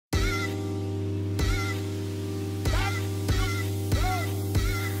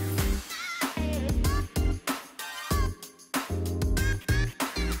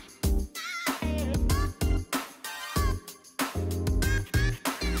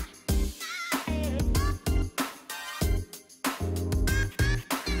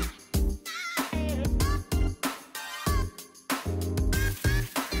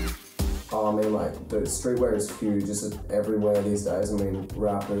Oh, I mean, like, dude, streetwear is huge. It's everywhere these days. I mean,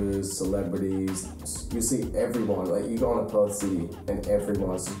 rappers, celebrities, you see everyone. Like, you go on a Perth City and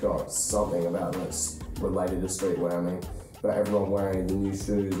everyone's got something about it that's related to streetwear. I mean, you got everyone wearing the new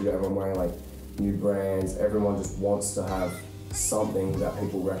shoes, you got everyone wearing, like, new brands. Everyone just wants to have something that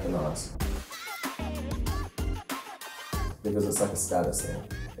people recognize. Because it's like a status thing.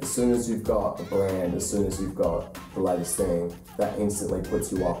 As soon as you've got a brand, as soon as you've got the latest thing, that instantly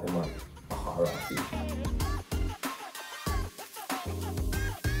puts you up in like a hierarchy.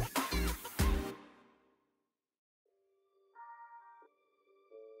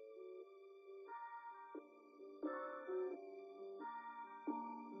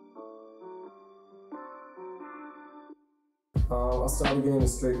 I started getting into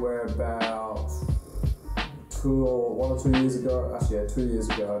streetwear about 1 or 2 years ago, actually yeah, 2 years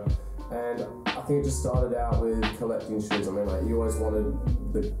ago, and I think it just started out with collecting shoes. I mean, like, you always wanted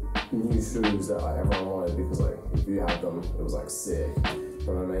the new shoes that like, everyone wanted, because like, if you had them, it was like sick, you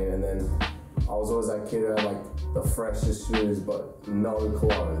know what I mean? And then I was always that kid who had like the freshest shoes but no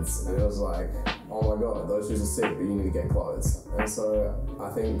clothes, and it was like, oh my god, those shoes are sick, but you need to get clothes. And so I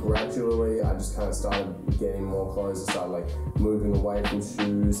think gradually I just kind of started getting more clothes. I started like moving away from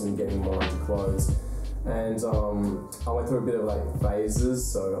shoes and getting more into clothes. And I went through a bit of like phases,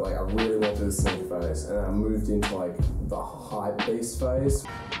 so like I really went through the sneaker phase, and I moved into like the Hypebeast phase.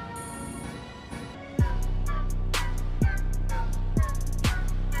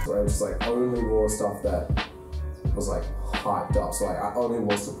 Where I just like only wore stuff that was like hyped up. So like I only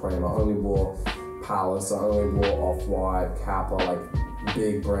wore Supreme, I only wore Palace, I only wore Off-White, Kappa, like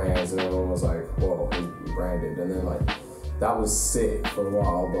big brands, and everyone was like, whoa, he's branded. And then like, that was sick for a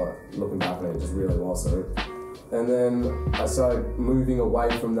while, but looking back on it, just really wasn't. And then I started moving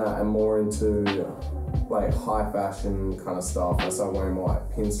away from that and more into like high fashion kind of stuff. I started wearing more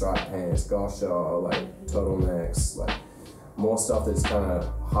like pinstripe pants, gosha, like turtlenecks, like more stuff that's kind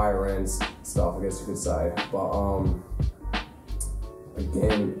of higher end stuff, I guess you could say. But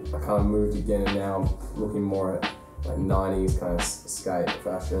again, I kind of moved again, and now I'm looking more at like 90s kind of skate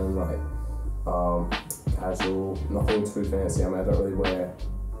fashion, like casual, nothing too fancy. I mean, I don't really wear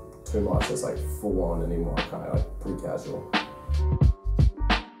too much that's like full on anymore, kind of like pretty casual.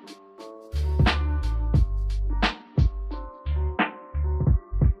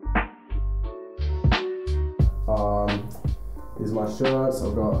 These are my shirts.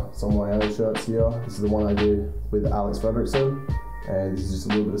 I've got some of my own shirts here. This is the one I did with Fredriksson. And this is just a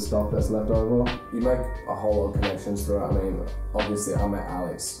little bit of stuff that's left over. You make a whole lot of connections through it. I mean, obviously I met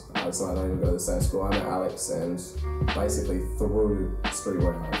Alex and I don't even go to the same school. I met Alex, and basically through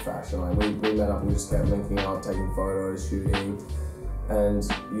streetwear and fashion. Like we met up and we just kept linking up, taking photos, shooting, and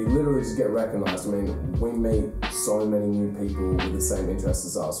you literally just get recognized. I mean, we meet so many new people with the same interests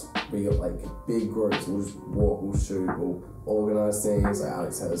as us. We get like big groups, we'll just walk, we'll shoot, we'll organize things. Like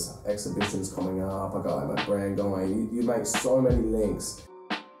Alex has exhibitions coming up, I got like my brand going. You make so many links.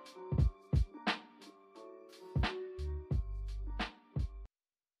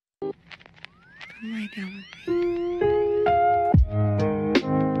 Come right down with me.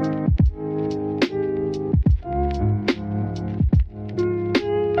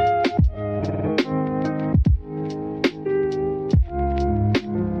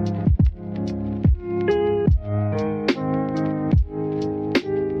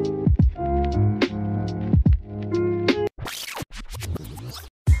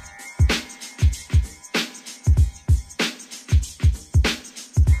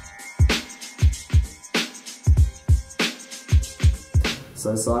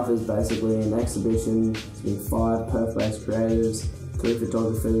 So Cypher is basically an exhibition. It's been 5 Perth-based creatives, 3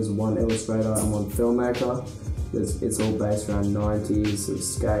 photographers, 1 illustrator and 1 filmmaker. It's all based around 90s, sort of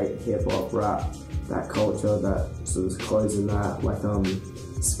skate, hip-hop, rap, that culture, that sort of clothes in that, like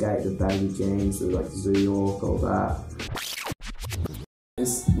skate, the baggy jeans, the like Zoo York, all that.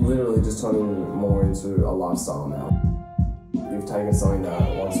 It's literally just turning more into a lifestyle now. You've taken something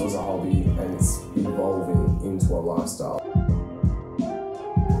that once was a hobby and it's evolving into a lifestyle.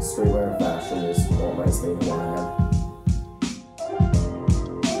 Streetwear and fashion is what makes me who I am.